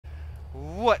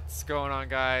What's going on,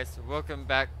 guys? Welcome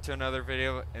back to another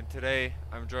video, and today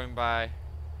I'm joined by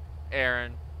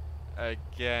Aaron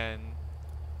again.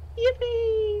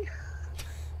 Yippee!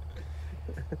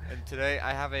 And today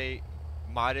I have a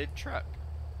modded truck.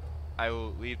 I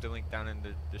will leave the link down in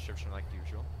the description like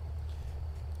usual.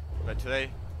 But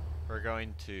today we're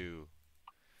going to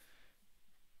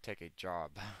take a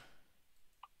job.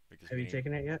 Because Have you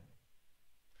taken it yet?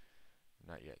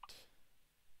 Not yet.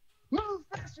 Move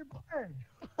faster, boy!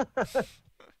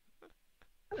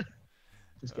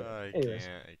 Just kidding. I Anyways.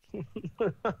 can't.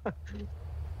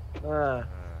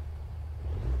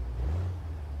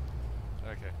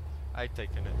 Okay, I've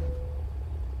taken it.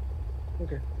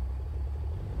 Okay.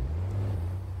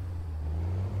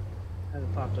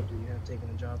 Hasn't popped up that you have taken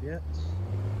a job yet.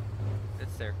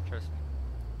 It's there, trust me.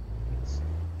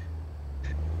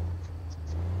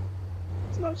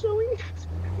 It's not showing. It's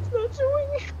not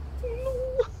showing.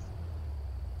 No.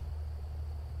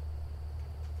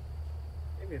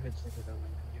 Maybe if it's like on my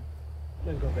menu.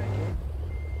 Then go back in.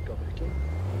 Go back in.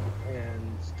 And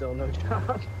still no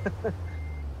job.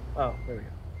 Oh, there we go.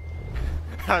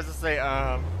 I was just say,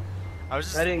 I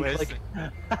was just listening.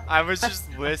 I was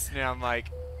just listening. I'm like,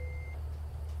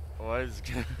 what is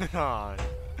going on?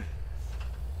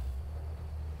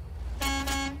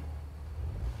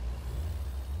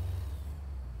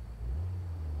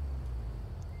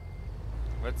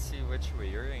 Let's see which way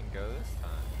you're gonna go this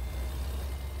time.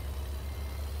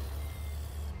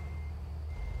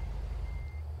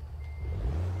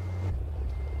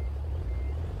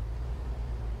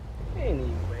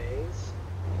 Anyways.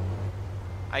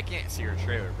 I can't see your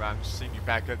trailer, but I'm just seeing you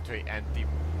back up to an empty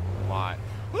lot.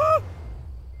 Oh,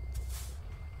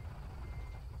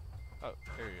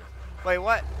 there you go. Wait,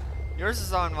 what? Yours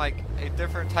is on like a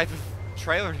different type of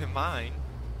trailer than mine.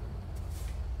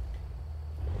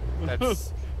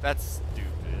 That's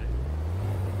stupid.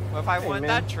 What if I want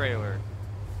that trailer?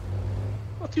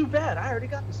 Well, too bad. I already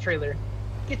got this trailer.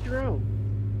 Get your own.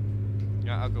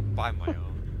 Yeah, I'll go buy my own.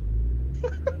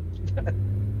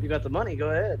 You got the money,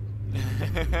 go ahead.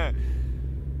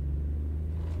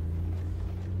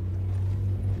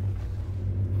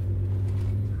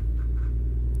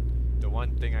 The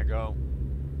one thing I don't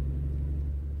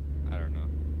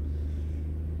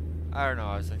know.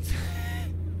 I was like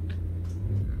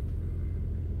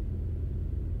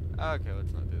okay,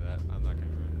 let's not do that. I'm not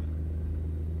gonna ruin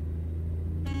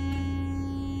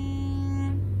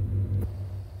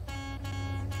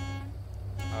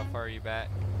that. How far are you back?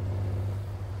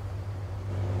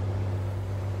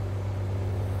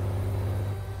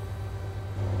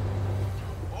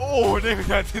 Oh, did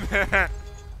not do that.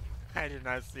 I did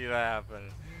not see that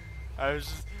happen. I was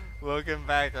just looking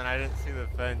back and I didn't see the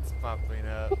fence popping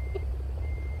up.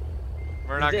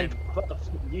 We're not gonna.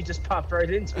 You just popped right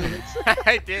into it.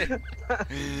 I did.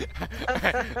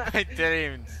 I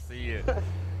didn't even see it.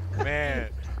 Man,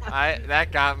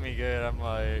 that got me good. I'm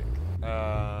like,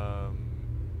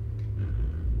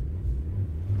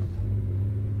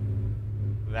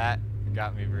 that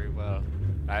got me very well.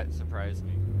 That surprised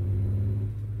me.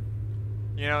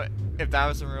 You know, if that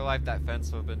was in real life, that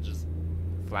fence would have been just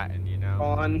flattened, you know?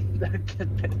 Gone.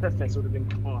 That fence would have been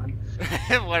gone.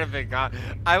 It would have been gone.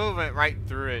 I would have went right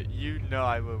through it. You know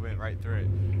I would have went right through it.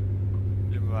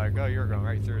 You'd be like, oh, you're going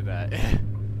right through that.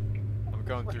 I'm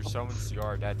going through someone's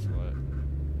yard, that's what.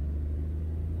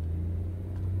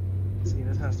 See,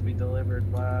 this has to be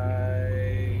delivered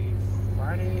by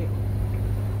Friday.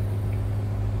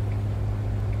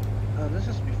 Oh, this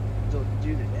has to be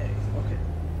due today. Okay.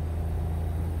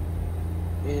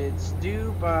 It's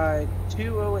due by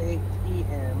 2:08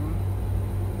 p.m.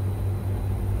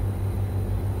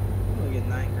 I'm gonna get $9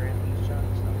 grand from this job.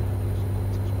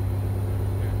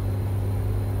 Yeah.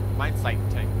 Mine's like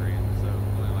 10 grand, so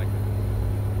I like it.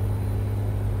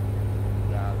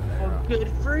 Yeah, well, good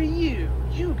for you.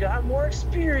 You got more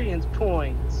experience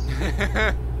points.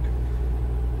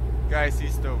 Guys,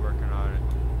 he's still working on it.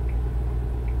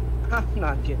 I'm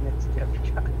not getting it together,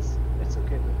 guys. It's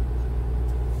okay.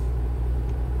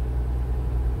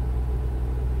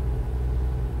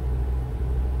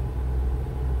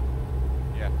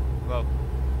 Yeah, well,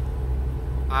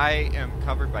 I am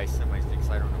covered by semi-sticks,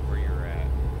 so I don't know where you're at.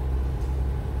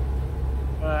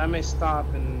 I may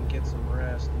stop and get some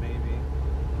rest, maybe.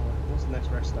 What's the next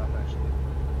rest stop, actually?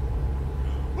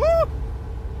 Woo!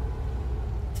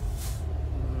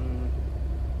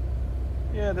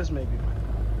 Yeah, this may be my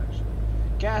stop, actually.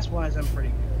 Gas-wise, I'm pretty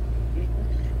good.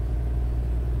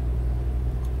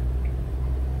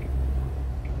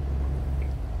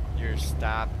 Your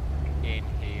stop in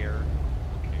here.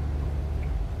 Okay.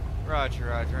 Roger,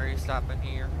 Roger. Are you stopping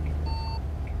here?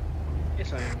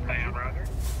 Yes, I am. Bam, Roger.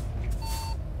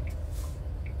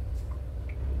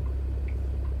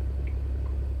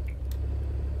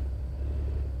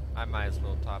 I might as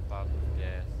well top off with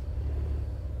gas.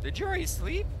 Did you already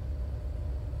sleep?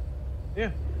 Yeah.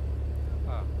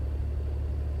 Oh.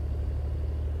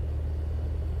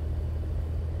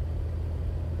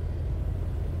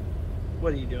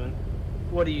 What are you doing?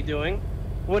 What are you doing?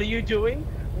 What are you doing?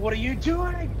 What are you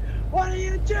doing? What are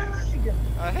you doing?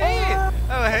 Oh hey!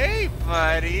 Oh hey,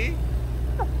 buddy!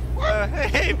 Oh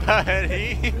hey,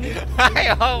 buddy!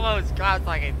 I almost caused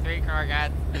like a 3-car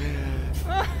accident.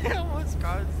 I almost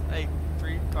caused a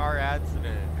 3-car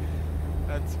accident.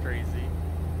 That's crazy.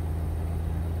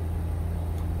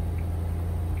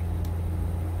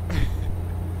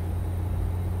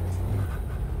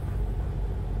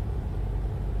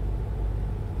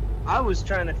 I was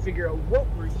trying to figure out what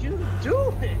were you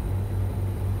doing?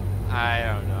 I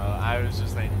don't know. I was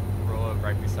just like roll up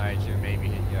right beside you, maybe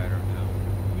hit you. I don't know.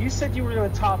 You said you were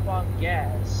gonna top off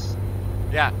gas.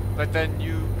 Yeah, but then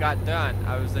you got done.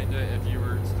 I was thinking if you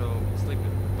were still sleeping,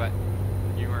 but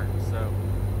you weren't. So.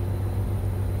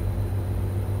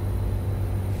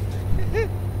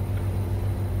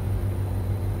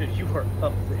 Dude, you were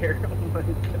up there. Oh my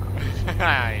gosh.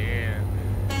 Yeah.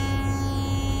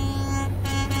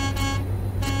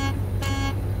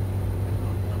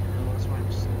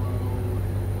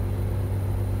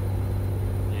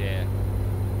 Yeah.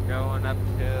 Going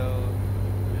uphill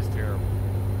is terrible.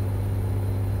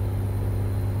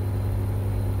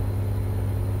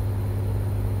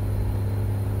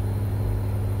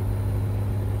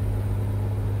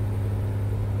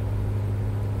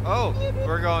 Oh,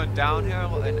 we're going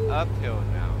downhill and uphill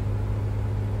now.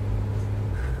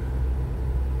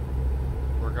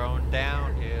 We're going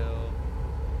downhill.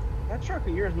 That truck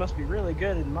of yours must be really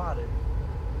good and modded.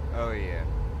 Oh yeah.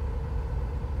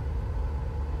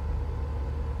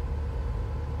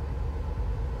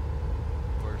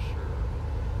 For sure.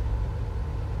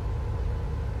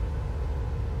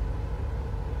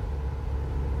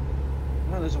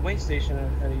 Oh, there's a weigh station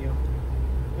ahead of you.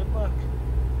 Good luck.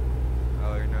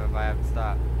 I'll let you know if I have to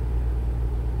stop.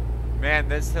 Man,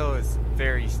 this hill is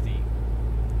very steep.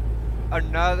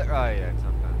 Another. Oh yeah, it's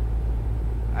not bad.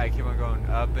 I keep on going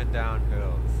up and down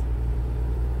hills.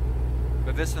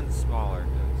 But this one's smaller, it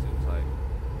seems like.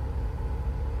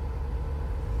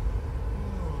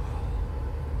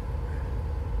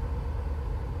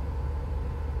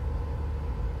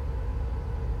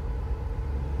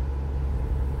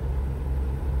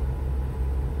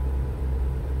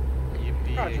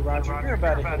 Roger, Roger. You're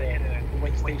about to hit a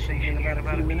weigh station in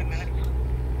about a few minutes.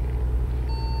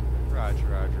 Roger,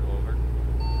 Roger, over.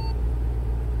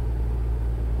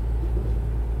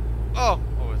 Oh,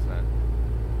 what was that?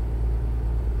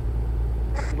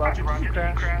 Roger, did you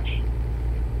crash?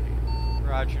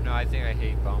 Roger, no, I think I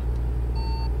hate bump.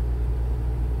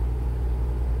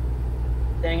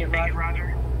 Dang it,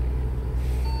 Roger.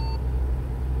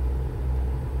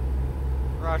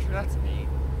 Roger, that's me.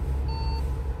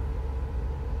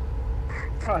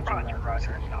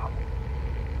 Roger.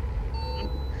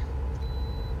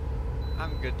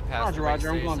 I'm good to pass the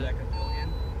Roger, I'm going station. back uphill again.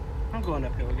 I'm going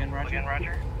uphill again, Roger.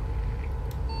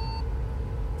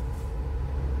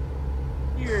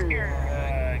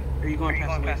 Are you going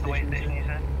past the weigh station, you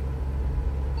said?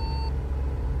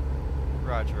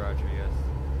 Roger, Roger, yes.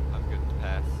 I'm good to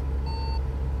pass.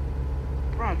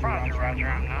 Roger,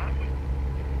 I'm not.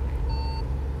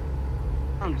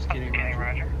 I'm just kidding,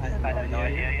 Roger. I have no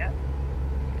idea yet.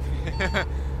 I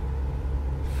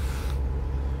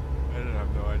didn't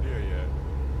have no idea yet.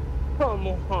 Come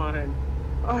on.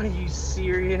 Are you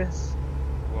serious?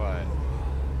 What?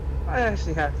 I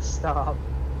actually have to stop.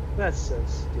 That's so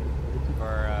stupid.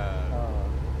 Or,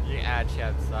 you actually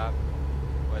have to stop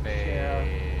with a... Yeah.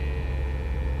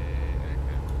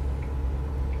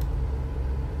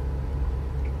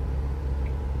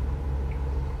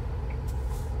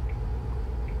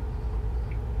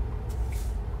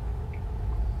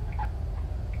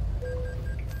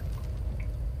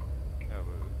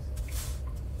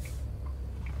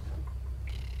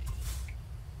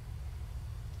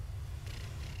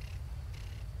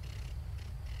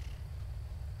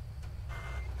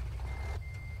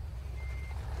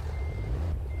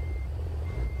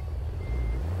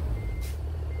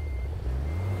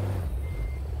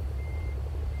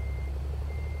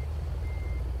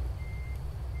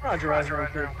 Roger,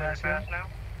 I'm fast now.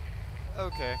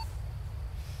 Okay.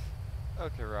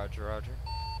 Okay, Roger, Roger.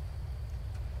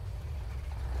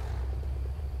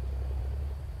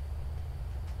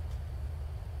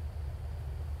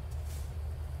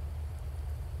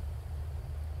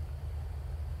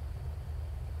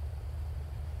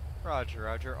 Roger,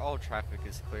 Roger. All traffic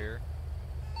is clear.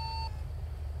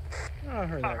 Oh, I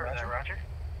heard that, Roger. Roger.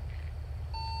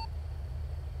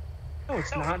 No,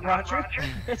 it's not, Roger.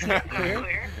 It's not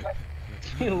clear.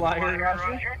 You liar,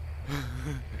 Roger.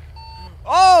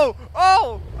 Oh!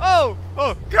 Oh! Oh!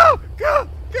 Oh! Go! Go!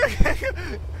 Go! Go!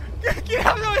 Go! Get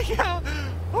out of the way! Get out!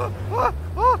 Oh! Oh!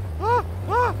 Oh!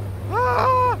 Oh!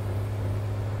 Oh!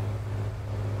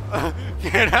 Oh!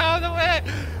 Get out of the way!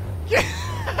 Get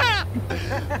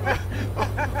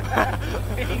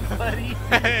Hey, buddy.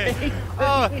 Hey! Hey,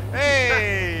 Oh! buddy.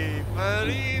 Hey,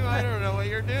 buddy! I don't know what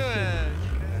you're doing.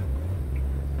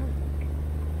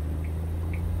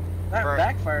 That Right.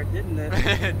 backfired, didn't it?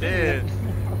 It did.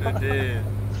 It did.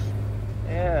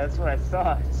 Yeah, that's what I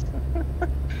thought.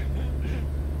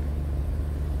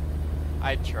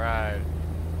 I tried.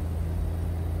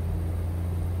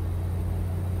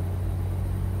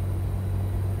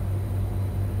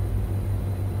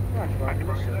 Roger,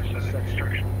 Roger,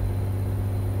 construction.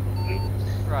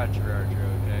 Roger, Roger,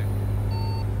 okay.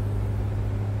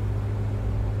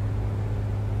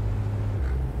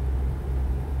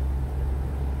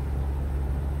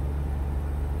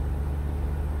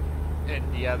 In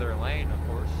the other lane, of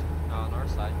course, not on our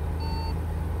side.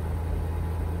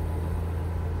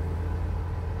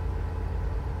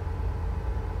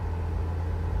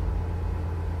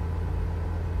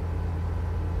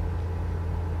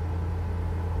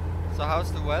 So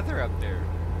how's the weather up there?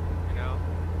 You know?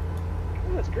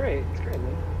 Oh, that's great. It's great,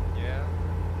 man. Yeah.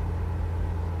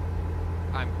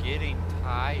 I'm getting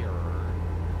tired.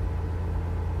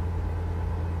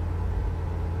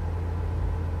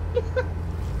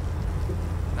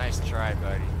 Nice try,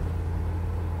 buddy.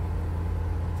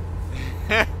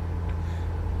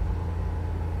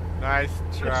 Nice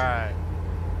try.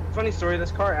 Funny story,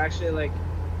 this car actually, like,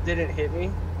 didn't hit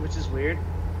me, which is weird.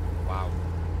 Wow.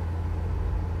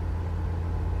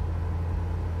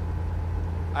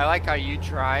 I like how you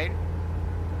tried.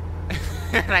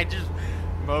 And I just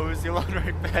mosey along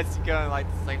right past you going like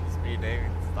the same speed, didn't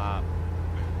even stop.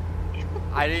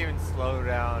 I didn't even slow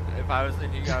down. If I was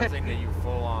in you, I was into you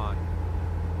full on.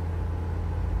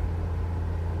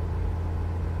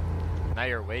 Now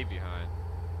you're way behind.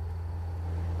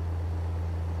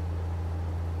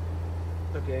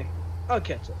 Okay. I'll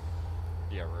catch up.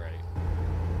 Yeah, right.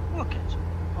 I'll catch up.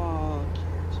 I'll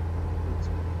catch up.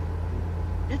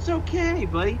 It's okay,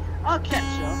 buddy. I'll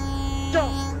catch up.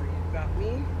 Don't worry about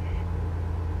me.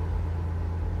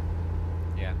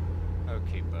 Yeah.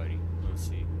 Okay, buddy. We'll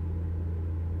see.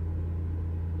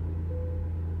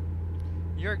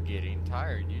 You're getting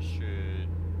tired. You should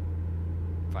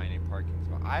find a parking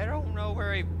spot. I don't know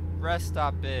where a rest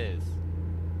stop is.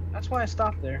 That's why I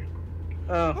stopped there.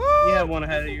 Oh, you have one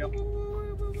ahead of you.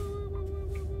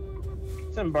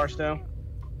 It's in Barstow.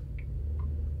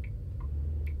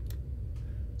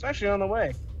 It's actually on the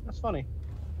way. That's funny.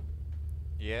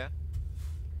 Yeah.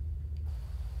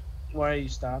 Why are you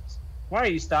stopped? Why are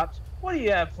you stopped? What do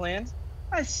you have planned?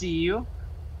 I see you.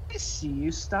 I see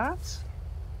you stopped.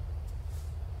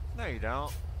 No, you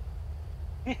don't.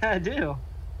 Yeah, I do.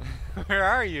 Where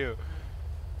are you?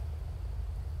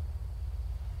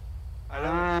 I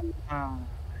don't.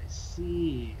 I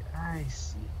see. I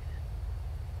see.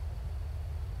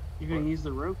 You're gonna use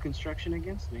the road construction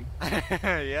against me.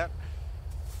 Yep.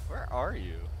 Where are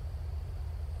you?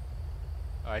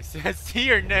 Oh, I see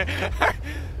your name.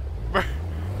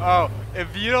 Oh,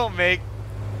 if you don't make.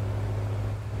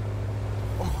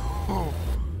 Oh,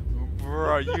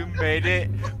 bro, you made it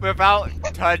without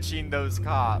touching those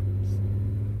cops.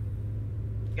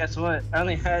 Guess what? I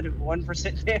only had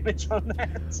 1% damage on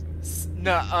that.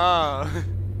 Nuh-uh.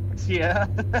 Yeah.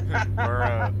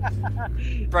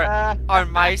 Bro,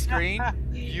 on my screen,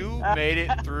 you made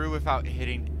it through without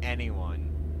hitting anyone.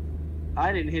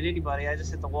 I didn't hit anybody. I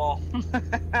just hit the wall.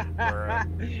 Bruh.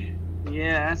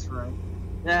 Yeah, that's right.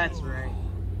 That's right.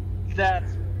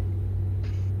 That's right.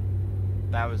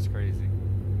 That was crazy.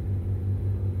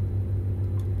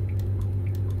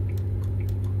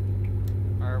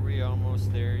 Are we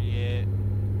almost there yet?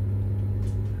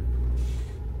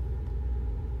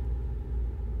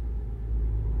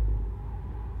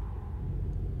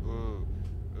 Ooh,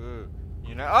 ooh.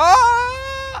 You know.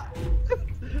 Ah!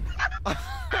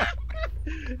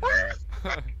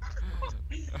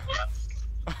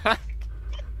 I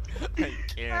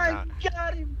cannot. I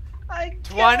got him.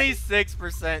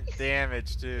 26%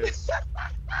 damage, too.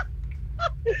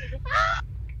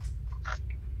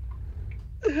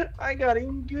 I got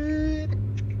him good.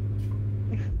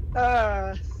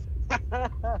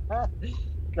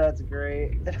 That's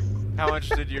great. How much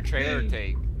did your trailer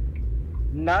take?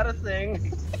 Not a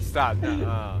thing. Stop.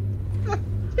 Nuh-uh.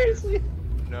 Seriously.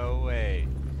 no way.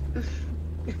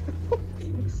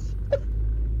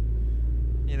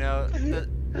 You know,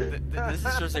 this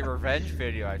is just a revenge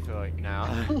video, I feel like now.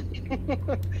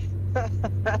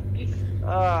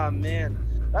 Oh man,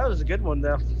 that was a good one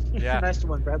though. Yeah. Nice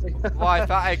one, Bradley. Well, I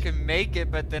thought I could make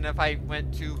it, but then if I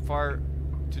went too far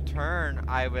to turn,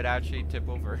 I would actually tip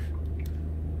over.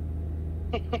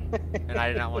 And I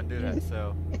did not want to do that,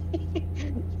 so.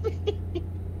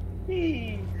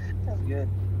 That's good.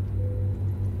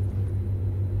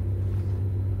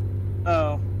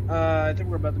 Oh, I think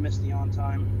we're about to miss the on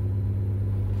time.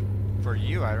 For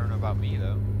you, I don't know about me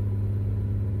though.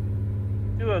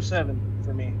 2:07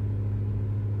 for me.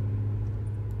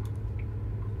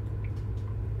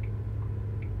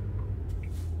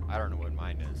 I don't know what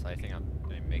mine is. I think I'm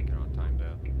gonna make it on time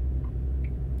though.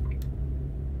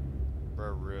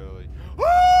 Bro, really?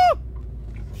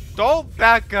 Don't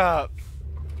back up!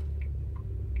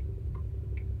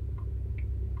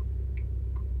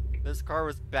 This car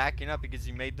was backing up because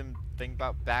you made them think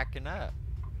about backing up.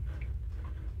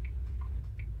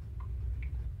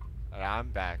 And I'm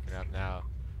backing up now.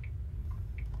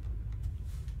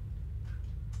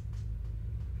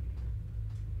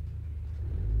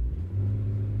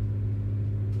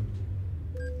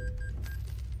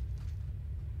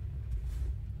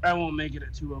 I won't make it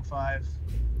at 2:05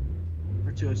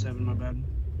 or 2:07. My bad.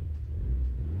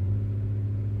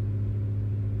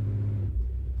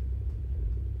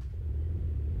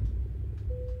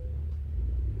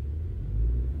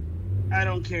 I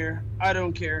don't care. I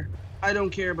don't care. I don't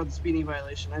care about the speeding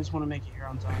violation. I just want to make it here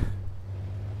on time.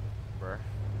 Bruh.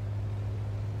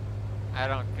 I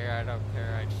don't care, I don't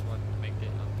care. I just want to make it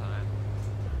on time.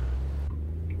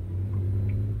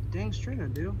 Dang straight I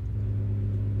do.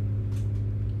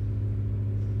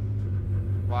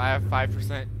 Well, I have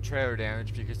 5% trailer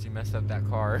damage because you messed up that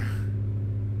car.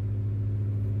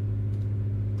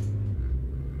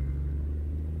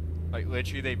 Like,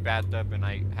 literally, they backed up and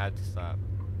I had to stop.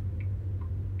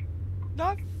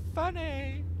 Not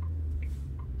funny!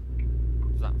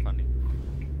 It's not funny.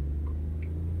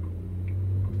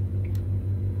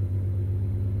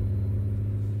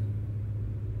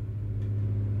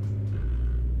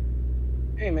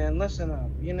 Hey man, listen up.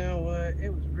 You know what?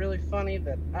 It was really funny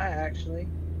that I actually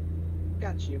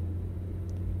got you.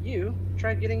 You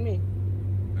tried getting me.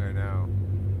 I know.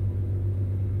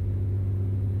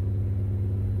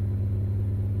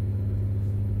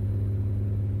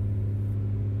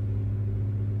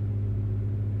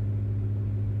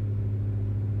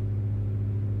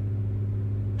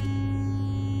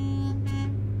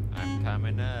 I'm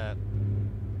coming up.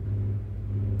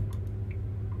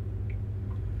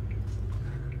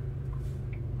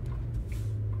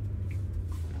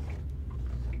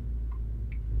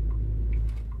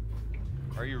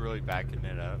 Are you really backing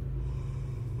it up?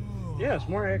 Yeah, it's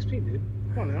more XP, dude.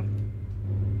 Come on now.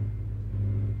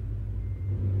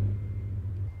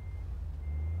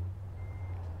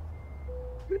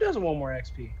 Who doesn't want more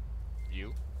XP?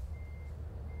 You?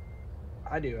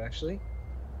 I do, actually.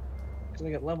 Because I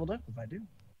get leveled up if I do.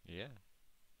 Yeah.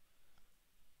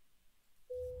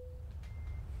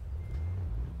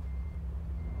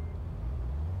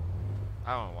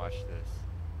 I want to watch this.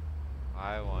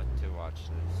 I want to watch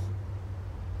this.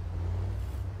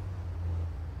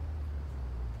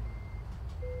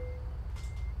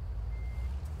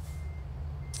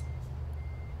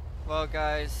 Well,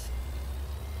 guys,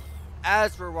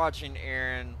 as we're watching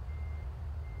Aaron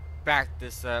back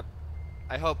this up,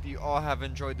 I hope you all have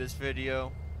enjoyed this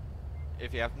video.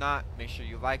 If you have not, make sure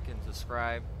you like and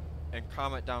subscribe, and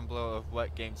comment down below of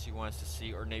what games you want us to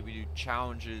see, or maybe do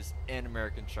challenges in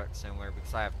American Truck Simulator,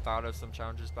 because I have thought of some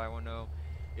challenges, but I want to know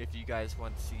if you guys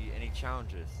want to see any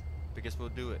challenges, because we'll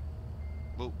do it.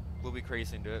 We'll be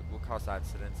crazy and do it. We'll cause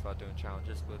accidents while doing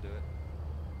challenges. We'll do it.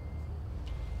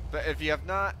 But if you have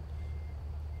not,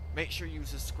 make sure you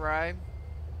subscribe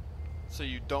so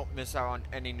you don't miss out on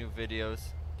any new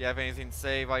videos. Do you have anything to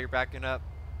say while you're backing up?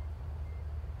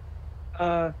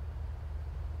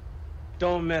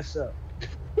 Don't mess up.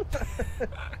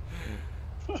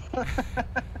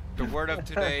 The word of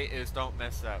today is don't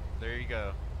mess up. There you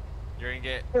go. You're gonna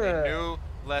get a new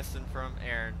lesson from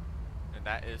Aaron, and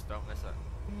that is don't mess up.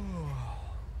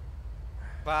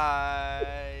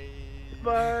 Bye.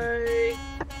 Bye.